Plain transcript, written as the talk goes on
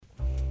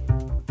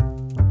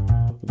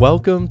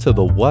Welcome to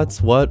the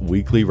What's What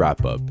Weekly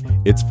Wrap-Up.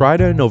 It's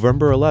Friday,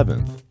 November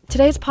 11th.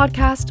 Today's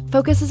podcast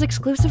focuses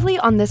exclusively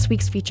on this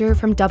week's feature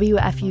from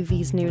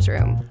WFUV's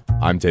newsroom.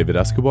 I'm David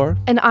Escobar.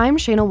 And I'm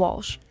Shayna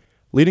Walsh.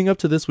 Leading up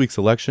to this week's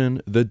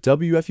election, the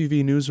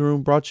WFUV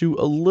newsroom brought you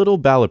a little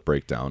ballot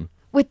breakdown.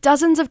 With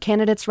dozens of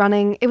candidates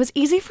running, it was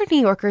easy for New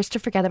Yorkers to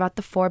forget about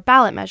the 4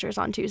 ballot measures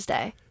on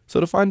Tuesday.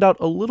 So to find out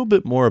a little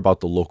bit more about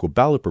the local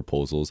ballot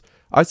proposals,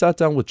 I sat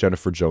down with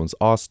Jennifer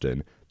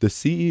Jones-Austin, the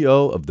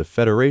CEO of the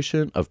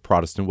Federation of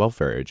Protestant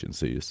Welfare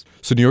Agencies.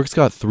 So New York's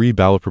got 3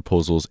 ballot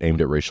proposals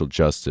aimed at racial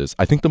justice.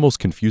 I think the most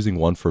confusing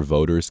one for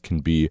voters can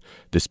be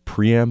this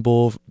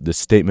preamble, the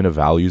statement of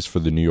values for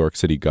the New York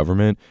City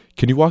government.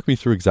 Can you walk me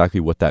through exactly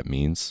what that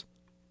means?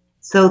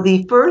 So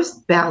the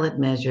first ballot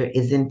measure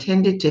is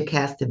intended to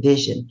cast a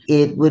vision.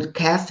 It would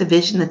cast a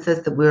vision that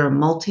says that we're a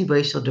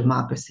multiracial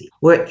democracy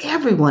where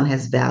everyone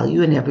has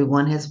value and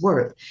everyone has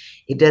worth.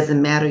 It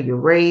doesn't matter your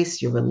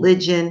race, your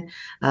religion,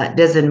 it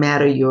doesn't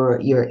matter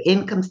your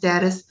income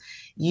status.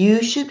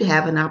 You should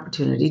have an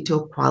opportunity to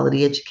a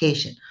quality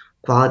education,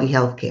 quality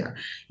health care.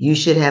 You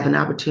should have an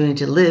opportunity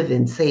to live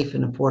in safe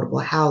and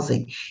affordable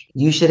housing.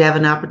 You should have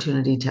an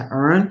opportunity to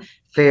earn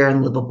fair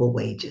and livable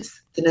wages.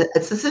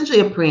 It's essentially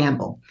a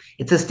preamble.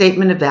 It's a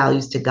statement of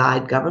values to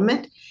guide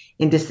government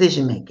in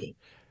decision making.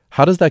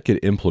 How does that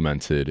get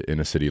implemented in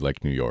a city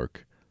like New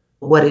York?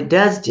 What it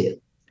does do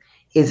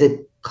is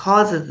it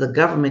causes the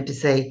government to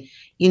say,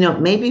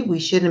 maybe we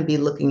shouldn't be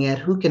looking at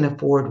who can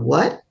afford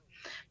what,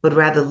 but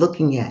rather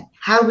looking at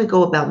how do we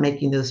go about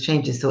making those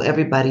changes so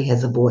everybody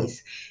has a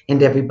voice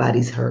and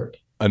everybody's heard.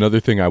 Another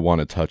thing I want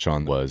to touch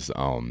on was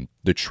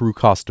the true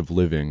cost of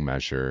living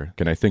measure.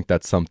 And I think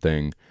that's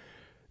something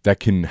that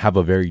can have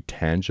a very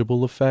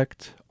tangible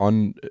effect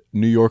on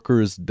New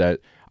Yorkers that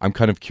I'm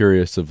kind of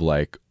curious of,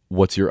 like,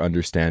 what's your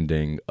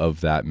understanding of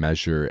that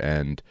measure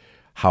and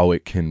how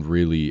it can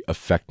really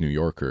affect New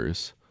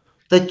Yorkers?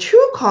 The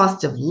true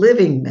cost of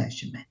living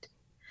measurement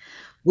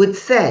would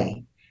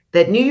say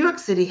that New York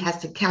City has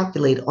to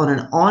calculate on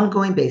an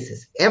ongoing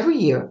basis every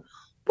year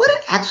what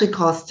it actually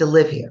costs to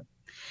live here.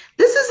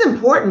 This is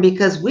important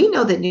because we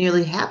know that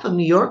nearly half of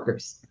New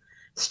Yorkers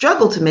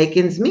struggle to make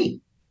ends meet.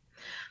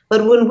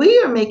 But when we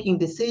are making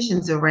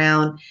decisions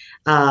around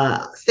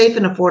safe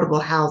and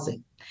affordable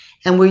housing,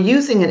 and we're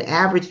using an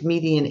average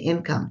median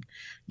income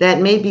that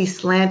may be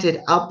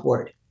slanted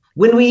upward,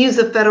 when we use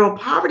a federal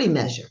poverty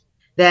measure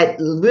that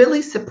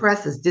really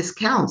suppresses,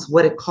 discounts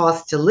what it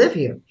costs to live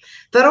here,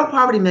 federal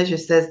poverty measure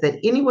says that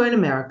anywhere in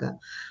America,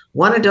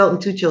 1 adult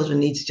and 2 children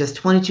needs just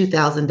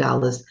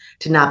 $22,000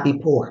 to not be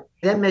poor.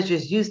 That measure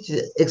is used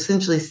to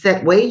essentially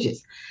set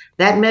wages.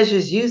 That measure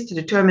is used to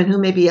determine who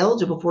may be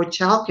eligible for a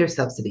child care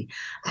subsidy,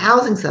 a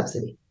housing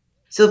subsidy.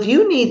 So if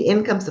you need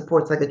income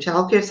supports like a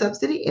child care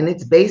subsidy and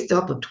it's based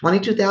off of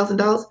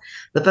 $22,000,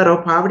 the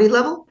federal poverty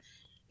level,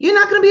 you're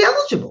not going to be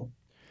eligible.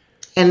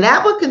 And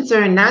that would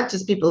concern not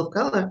just people of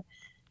color,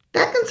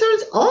 that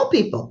concerns all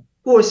people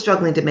who are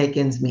struggling to make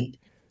ends meet.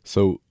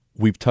 So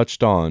we've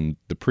touched on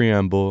the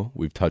preamble,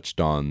 we've touched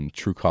on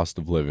true cost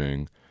of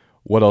living.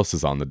 What else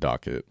is on the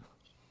docket?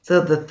 So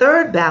the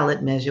third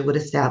ballot measure would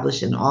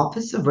establish an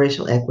Office of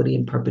Racial Equity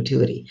in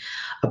Perpetuity,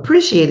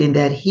 appreciating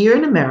that here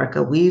in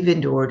America, we've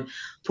endured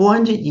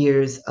 400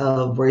 years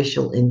of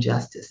racial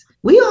injustice.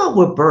 We all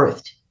were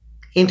birthed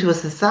into a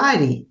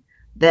society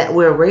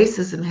where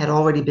racism had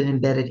already been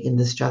embedded in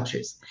the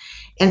structures.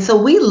 And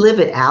so we live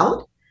it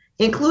out,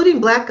 including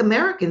Black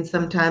Americans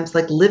sometimes,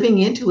 like living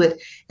into it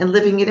and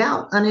living it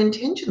out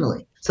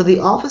unintentionally. So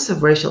the Office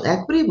of Racial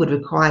Equity would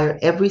require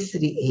every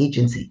city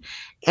agency,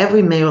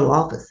 every mayoral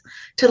office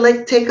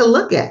to take a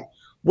look at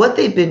what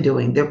they've been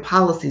doing, their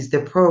policies,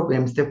 their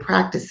programs, their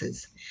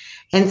practices,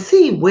 and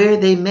see where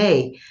they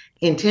may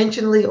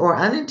intentionally or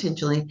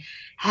unintentionally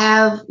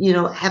have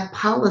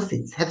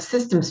policies, have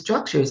system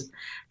structures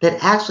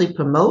that actually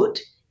promote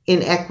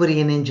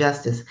inequity and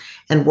injustice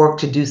and work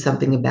to do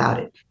something about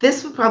it.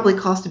 This would probably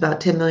cost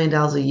about $10 million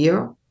a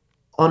year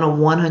on a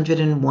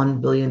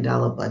 $101 billion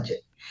budget.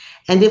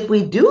 And if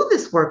we do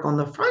this work on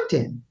the front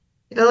end,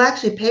 it'll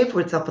actually pay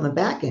for itself on the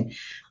back end.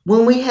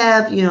 When we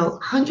have,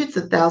 hundreds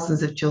of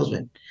thousands of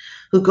children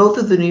who go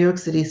through the New York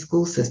City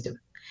school system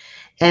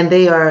and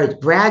they are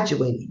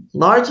graduating,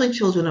 largely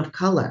children of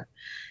color,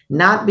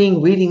 not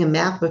being reading and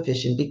math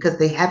proficient because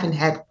they haven't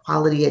had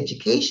quality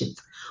educations,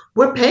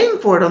 we're paying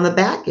for it on the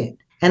back end.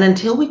 And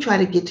until we try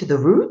to get to the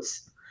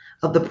roots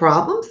of the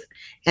problems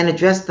and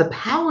address the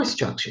power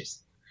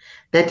structures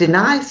that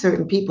deny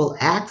certain people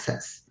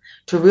access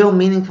to real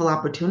meaningful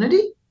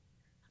opportunity,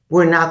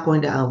 we're not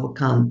going to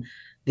overcome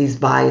these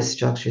bias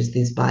structures,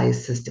 these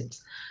bias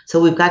systems. So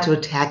we've got to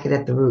attack it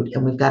at the root,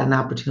 and we've got an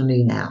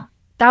opportunity now.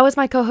 That was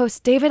my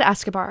co-host David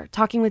Escobar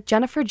talking with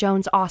Jennifer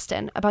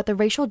Jones-Austin about the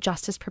racial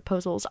justice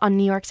proposals on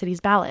New York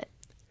City's ballot.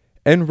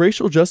 And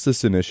racial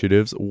justice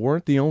initiatives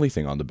weren't the only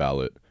thing on the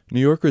ballot.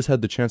 New Yorkers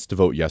had the chance to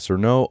vote yes or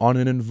no on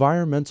an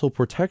environmental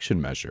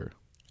protection measure.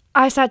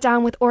 I sat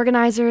down with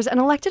organizers and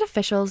elected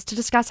officials to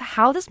discuss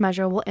how this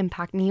measure will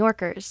impact New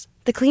Yorkers.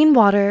 The Clean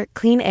Water,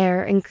 Clean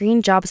Air, and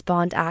Green Jobs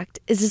Bond Act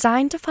is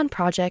designed to fund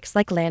projects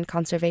like land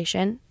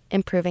conservation,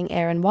 improving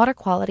air and water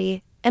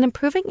quality, and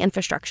improving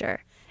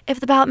infrastructure. If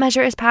the ballot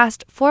measure is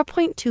passed,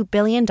 $4.2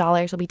 billion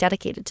will be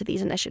dedicated to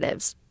these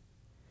initiatives.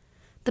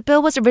 The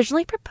bill was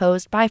originally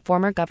proposed by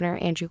former Governor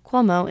Andrew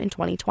Cuomo in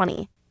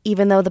 2020.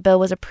 Even though the bill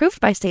was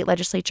approved by state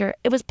legislature,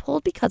 it was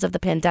pulled because of the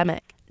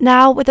pandemic.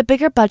 Now, with a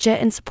bigger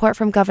budget and support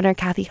from Governor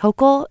Kathy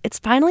Hochul, it's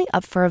finally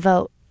up for a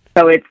vote.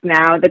 So it's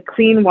now the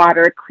Clean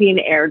Water, Clean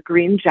Air,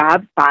 Green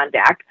Jobs Bond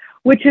Act,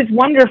 which is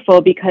wonderful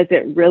because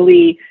it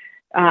really,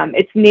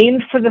 it's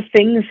named for the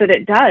things that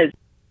it does.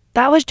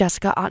 That was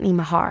Jessica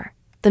Otney-Mahar,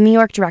 the New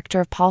York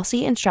Director of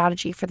Policy and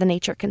Strategy for the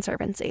Nature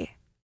Conservancy.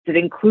 It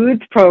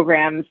includes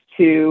programs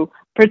to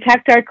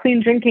protect our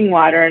clean drinking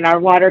water and our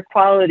water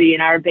quality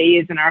in our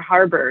bays and our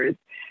harbors.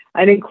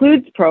 It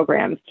includes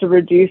programs to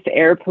reduce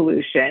air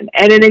pollution,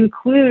 and it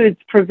includes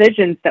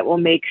provisions that will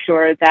make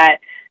sure that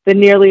the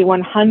nearly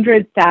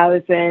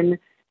 100,000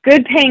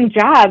 good-paying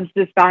jobs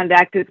this Bond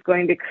Act is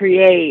going to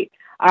create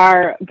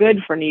are good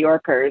for New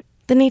Yorkers.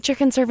 The Nature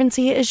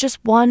Conservancy is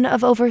just one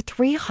of over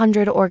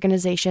 300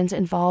 organizations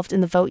involved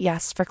in the Vote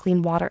Yes for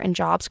Clean Water and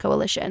Jobs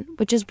Coalition,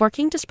 which is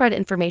working to spread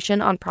information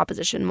on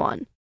Proposition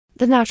 1.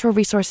 The Natural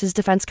Resources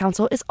Defense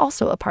Council is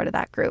also a part of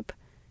that group.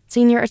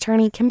 Senior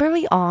attorney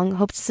Kimberly Ong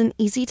hopes it's an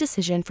easy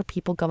decision for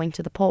people going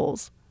to the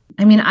polls.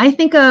 I mean, I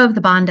think of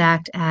the Bond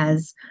Act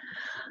as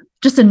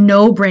just a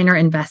no-brainer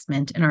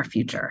investment in our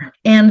future.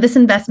 And this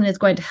investment is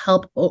going to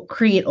help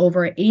create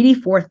over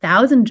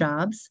 84,000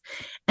 jobs.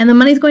 And the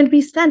money is going to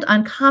be spent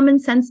on common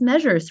sense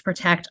measures to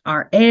protect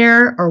our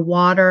air, our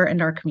water,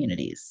 and our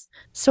communities.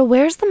 So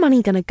where's the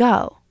money going to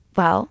go?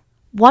 Well,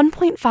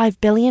 $1.5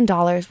 billion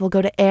will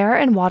go to air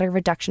and water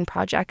reduction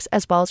projects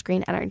as well as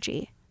green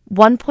energy.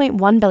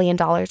 $1.1 billion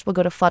will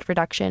go to flood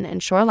reduction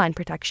and shoreline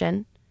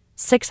protection.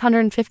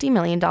 $650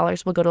 million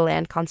will go to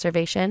land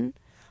conservation.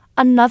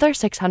 Another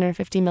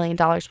 $650 million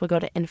will go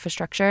to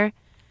infrastructure.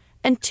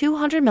 And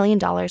 $200 million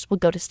will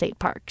go to state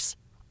parks.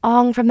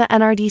 Ong from the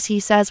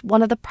NRDC says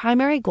one of the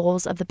primary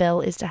goals of the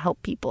bill is to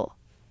help people.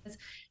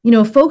 You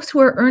know, folks who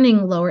are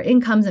earning lower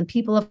incomes and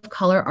people of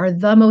color are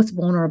the most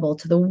vulnerable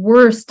to the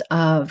worst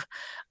of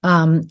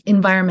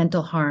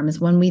environmental harms.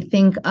 When we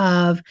think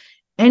of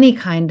any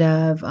kind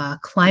of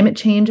climate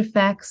change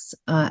effects,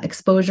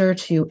 exposure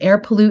to air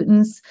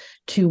pollutants,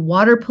 to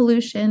water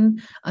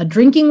pollution,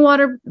 drinking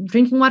water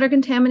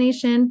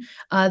contamination,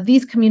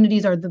 these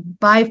communities are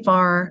by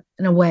far,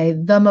 in a way,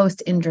 the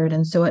most injured.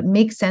 And so it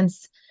makes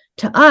sense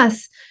to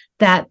us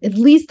that at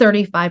least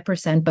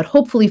 35%, but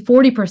hopefully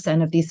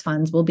 40% of these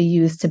funds will be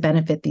used to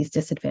benefit these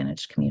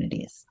disadvantaged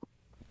communities.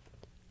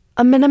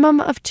 A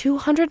minimum of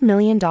 $200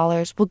 million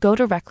will go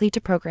directly to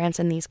programs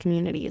in these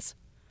communities.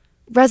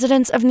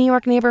 Residents of New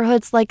York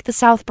neighborhoods like the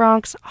South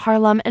Bronx,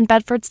 Harlem, and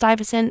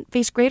Bedford-Stuyvesant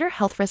face greater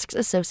health risks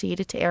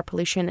associated to air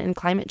pollution and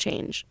climate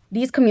change.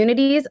 These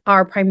communities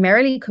are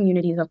primarily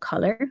communities of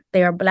color.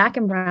 They are Black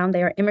and brown.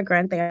 They are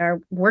immigrant. They are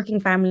working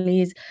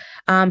families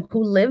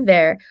who live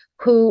there,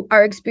 who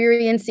are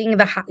experiencing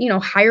the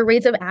higher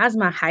rates of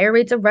asthma, higher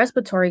rates of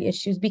respiratory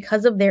issues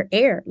because of their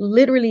air.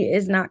 Literally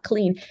is not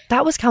clean.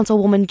 That was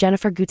Councilwoman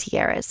Jennifer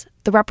Gutierrez,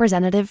 the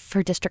representative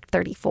for District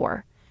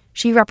 34.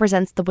 She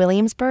represents the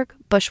Williamsburg,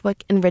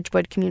 Bushwick, and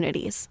Ridgewood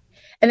communities.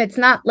 And it's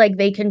not like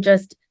they can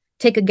just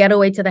take a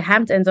getaway to the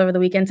Hamptons over the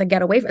weekend to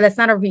get away from. That's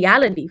not a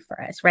reality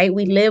for us, right?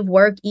 We live,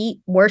 work, eat,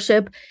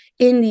 worship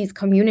in these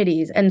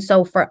communities. And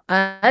so for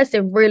us,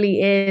 it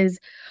really is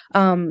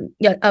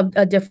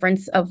a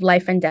difference of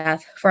life and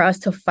death for us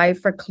to fight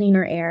for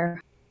cleaner air.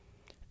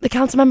 The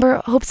council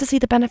member hopes to see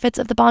the benefits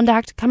of the Bond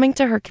Act coming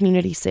to her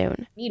community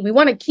soon. We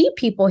want to keep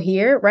people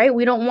here, right?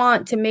 We don't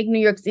want to make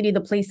New York City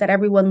the place that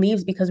everyone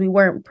leaves because we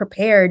weren't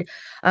prepared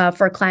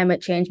for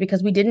climate change,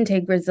 because we didn't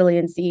take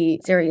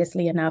resiliency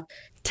seriously enough.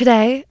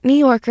 Today, New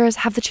Yorkers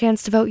have the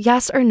chance to vote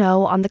yes or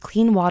no on the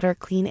Clean Water,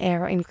 Clean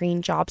Air, and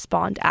Green Jobs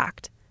Bond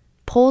Act.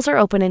 Polls are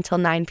open until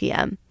 9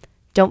 p.m.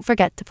 Don't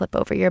forget to flip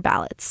over your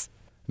ballots.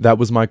 That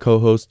was my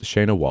co-host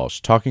Shayna Walsh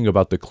talking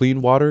about the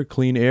Clean Water,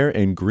 Clean Air,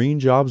 and Green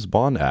Jobs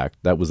Bond Act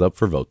that was up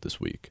for vote this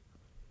week.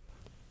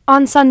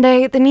 On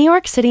Sunday, the New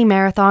York City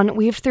Marathon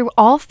weaved through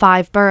all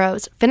 5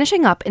 boroughs,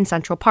 finishing up in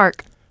Central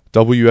Park.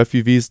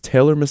 WFUV's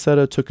Taylor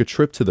Macetta took a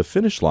trip to the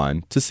finish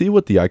line to see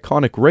what the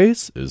iconic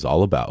race is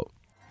all about.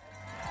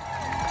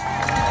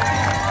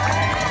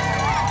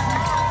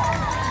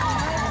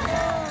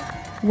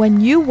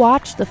 When you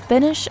watch the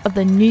finish of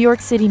the New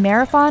York City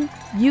Marathon,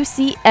 you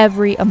see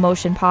every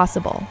emotion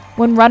possible.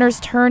 When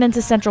runners turn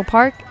into Central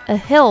Park, a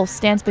hill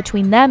stands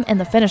between them and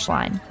the finish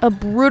line, a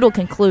brutal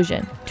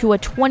conclusion to a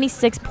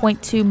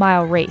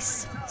 26.2-mile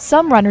race.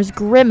 Some runners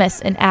grimace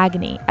in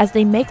agony as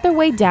they make their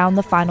way down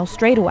the final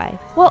straightaway,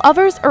 while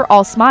others are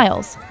all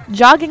smiles,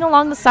 jogging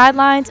along the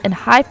sidelines and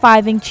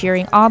high-fiving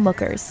cheering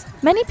onlookers.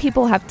 Many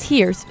people have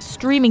tears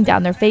streaming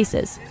down their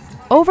faces,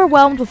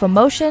 overwhelmed with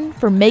emotion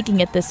for making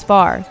it this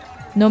far.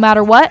 No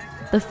matter what,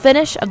 the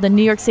finish of the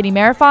New York City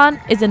Marathon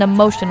is an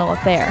emotional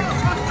affair.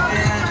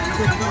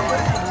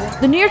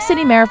 The New York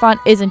City Marathon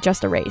isn't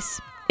just a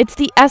race. It's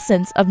the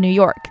essence of New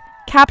York,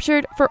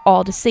 captured for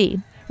all to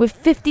see. With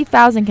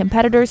 50,000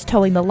 competitors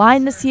towing the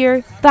line this year,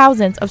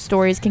 thousands of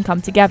stories can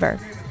come together,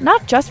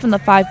 not just from the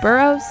 5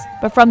 boroughs,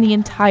 but from the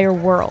entire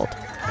world.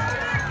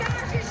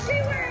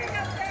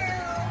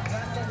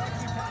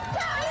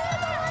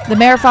 The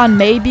marathon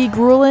may be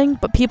grueling,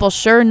 but people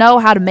sure know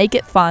how to make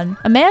it fun.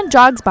 A man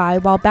jogs by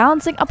while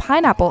balancing a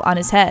pineapple on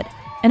his head,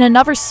 and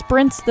another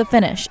sprints to the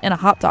finish in a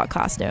hot dog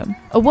costume.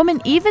 A woman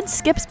even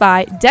skips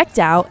by decked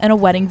out in a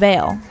wedding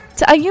veil.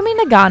 To Ayumi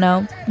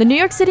Nagano, the New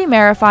York City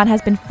Marathon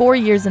has been 4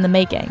 years in the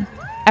making.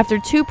 After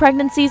 2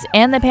 pregnancies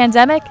and the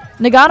pandemic,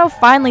 Nagano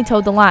finally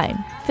towed the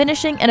line,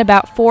 finishing in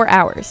about 4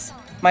 hours.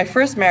 My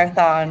first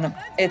marathon,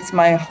 it's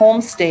my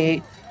home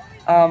state.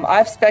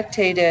 I've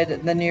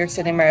spectated the New York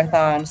City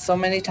Marathon so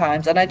many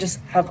times, and I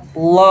just have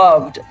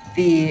loved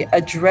the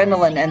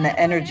adrenaline and the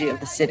energy of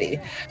the city.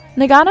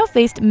 Nagano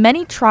faced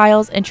many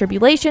trials and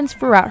tribulations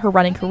throughout her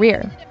running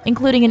career,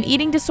 including an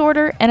eating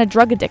disorder and a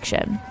drug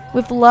addiction.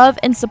 With love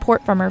and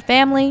support from her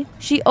family,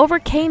 she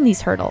overcame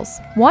these hurdles.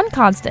 One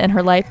constant in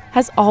her life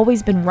has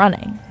always been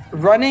running.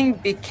 Running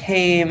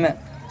became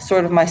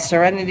sort of my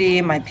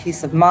serenity, my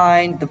peace of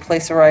mind, the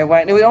place where I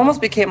went. It almost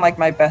became like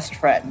my best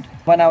friend.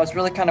 When I was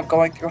really kind of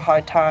going through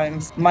hard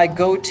times, my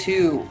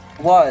go-to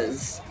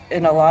was,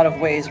 in a lot of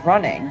ways,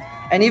 running.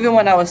 And even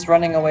when I was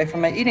running away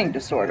from my eating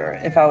disorder,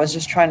 if I was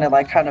just trying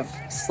to kind of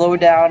slow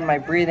down my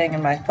breathing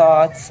and my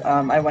thoughts,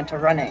 I went to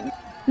running.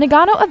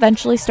 Nagano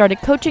eventually started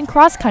coaching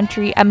cross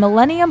country at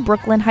Millennium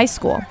Brooklyn High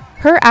School.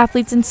 Her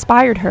athletes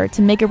inspired her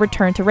to make a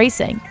return to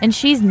racing, and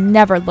she's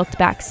never looked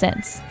back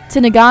since. To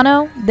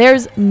Nagano,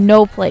 there's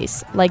no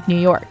place like New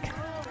York.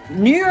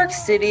 New York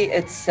City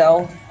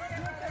itself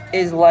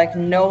is like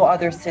no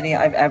other city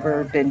I've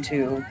ever been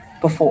to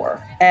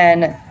before.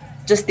 And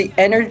just the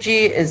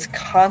energy is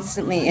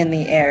constantly in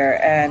the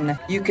air, and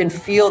you can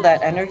feel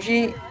that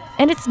energy.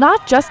 And it's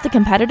not just the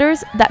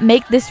competitors that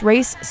make this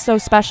race so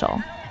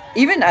special.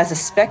 Even as a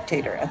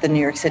spectator at the New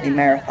York City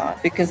Marathon,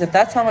 because if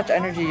that's how much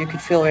energy you could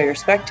feel while you're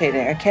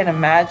spectating, I can't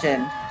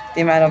imagine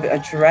the amount of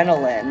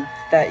adrenaline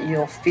that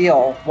you'll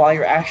feel while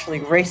you're actually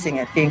racing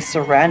it, being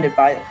surrounded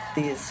by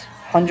these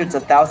hundreds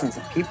of thousands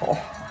of people.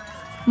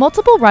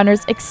 Multiple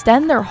runners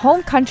extend their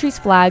home country's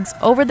flags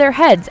over their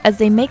heads as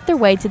they make their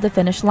way to the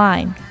finish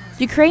line.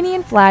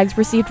 Ukrainian flags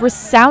received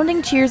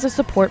resounding cheers of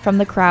support from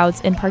the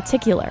crowds in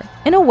particular.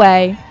 In a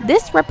way,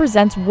 this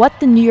represents what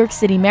the New York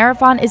City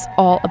Marathon is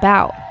all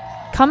about: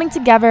 coming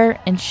together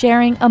and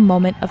sharing a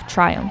moment of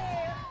triumph.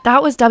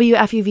 That was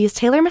WFUV's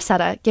Taylor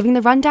Macetta giving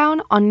the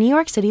rundown on New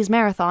York City's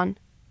marathon.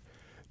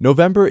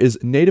 November is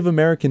Native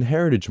American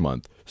Heritage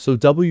Month, so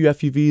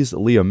WFUV's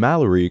Leah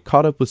Mallory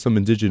caught up with some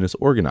Indigenous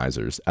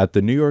organizers at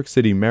the New York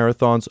City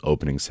Marathon's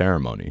opening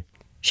ceremony.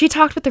 She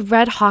talked with the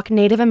Red Hawk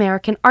Native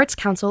American Arts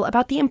Council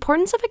about the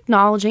importance of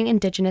acknowledging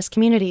Indigenous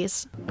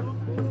communities.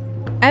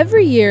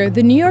 Every year,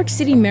 the New York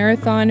City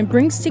Marathon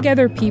brings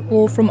together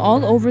people from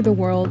all over the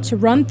world to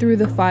run through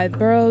the 5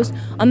 boroughs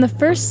on the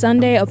first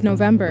Sunday of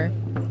November.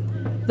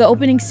 The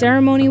opening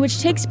ceremony,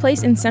 which takes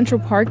place in Central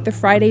Park the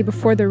Friday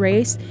before the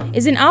race,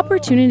 is an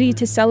opportunity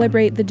to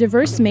celebrate the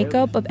diverse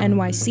makeup of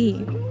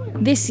NYC.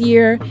 This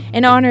year,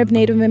 in honor of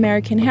Native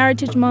American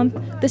Heritage Month,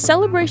 the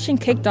celebration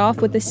kicked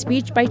off with a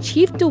speech by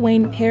Chief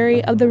Dwayne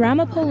Perry of the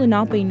Ramapo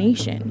Lenape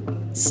Nation.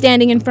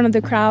 Standing in front of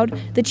the crowd,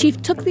 the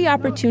chief took the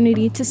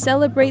opportunity to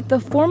celebrate the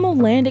formal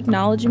land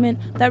acknowledgement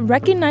that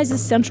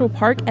recognizes Central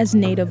Park as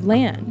native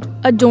land.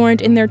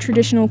 Adorned in their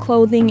traditional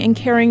clothing and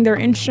carrying their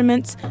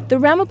instruments, the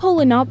Ramapo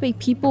Lenape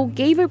people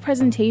gave a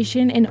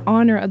presentation in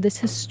honor of this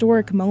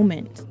historic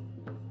moment.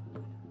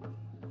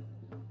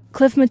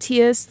 Cliff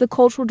Matias, the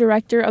cultural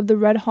director of the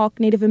Red Hawk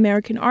Native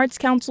American Arts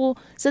Council,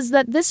 says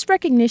that this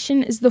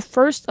recognition is the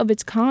first of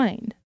its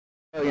kind.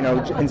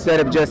 Instead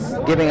of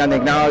just giving an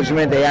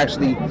acknowledgement, they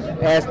actually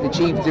asked the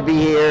chief to be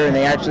here, and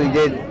they actually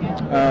did,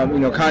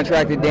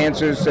 contracted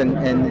dancers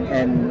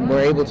and were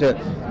able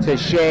to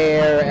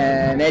share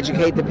and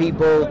educate the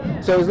people.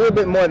 So it was a little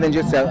bit more than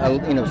just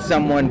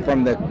someone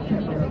from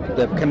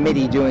the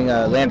committee doing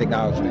a land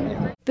acknowledgement.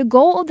 The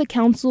goal of the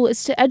council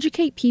is to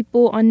educate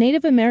people on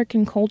Native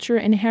American culture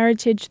and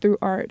heritage through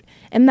art,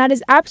 and that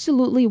is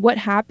absolutely what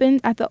happened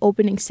at the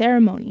opening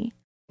ceremony.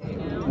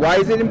 Why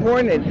is it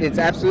important? It's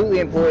absolutely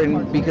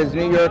important because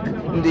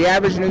the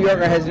average New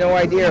Yorker has no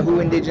idea who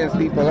Indigenous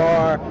people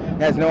are,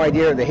 has no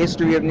idea of the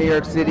history of New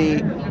York City,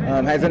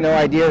 has no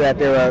idea that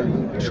there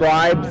are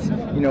tribes,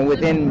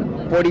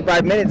 within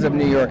 45 minutes of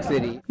New York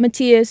City.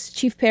 Matias,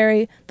 Chief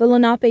Perry, the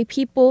Lenape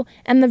people,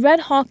 and the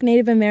Red Hawk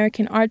Native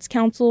American Arts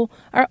Council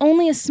are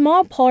only a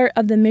small part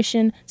of the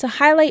mission to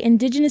highlight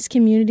Indigenous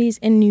communities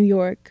in New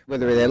York.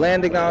 Whether they're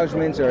land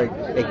acknowledgements or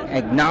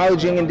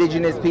acknowledging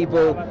Indigenous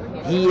people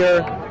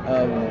here,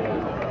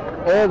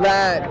 all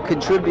that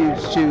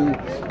contributes to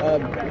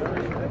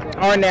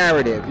our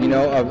narrative,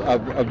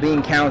 of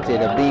being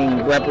counted, of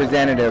being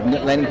representative,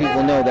 letting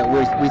people know that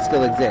we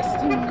still exist.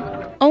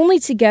 Only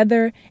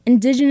together,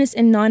 Indigenous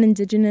and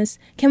non-Indigenous,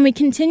 can we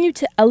continue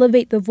to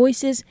elevate the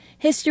voices,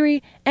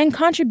 history, and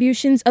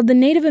contributions of the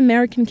Native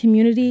American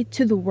community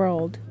to the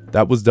world.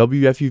 That was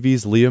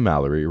WFUV's Leah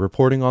Mallory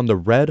reporting on the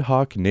Red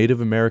Hawk Native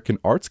American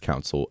Arts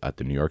Council at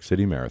the New York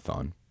City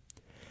Marathon.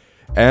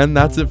 And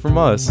that's it from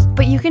us.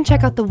 But you can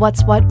check out the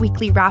What's What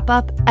weekly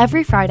wrap-up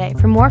every Friday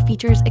for more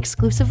features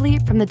exclusively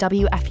from the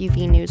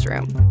WFUV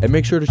newsroom. And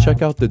make sure to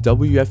check out the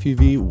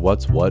WFUV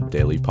What's What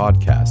daily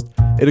podcast.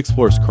 It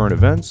explores current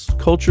events,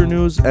 culture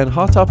news, and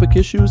hot topic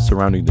issues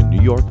surrounding the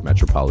New York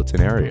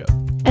metropolitan area.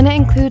 And it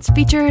includes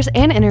features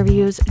and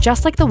interviews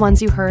just like the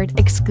ones you heard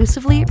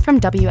exclusively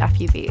from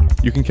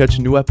WFUV. You can catch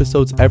new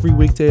episodes every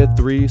weekday at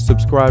 3,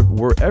 subscribe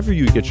wherever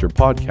you get your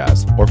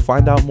podcasts, or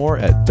find out more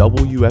at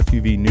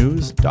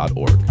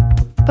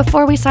WFUVnews.org.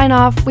 Before we sign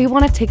off, we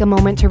want to take a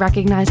moment to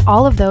recognize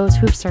all of those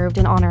who've served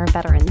in honor of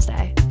Veterans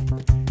Day.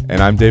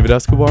 And I'm David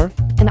Escobar.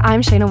 And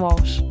I'm Shayna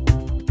Walsh.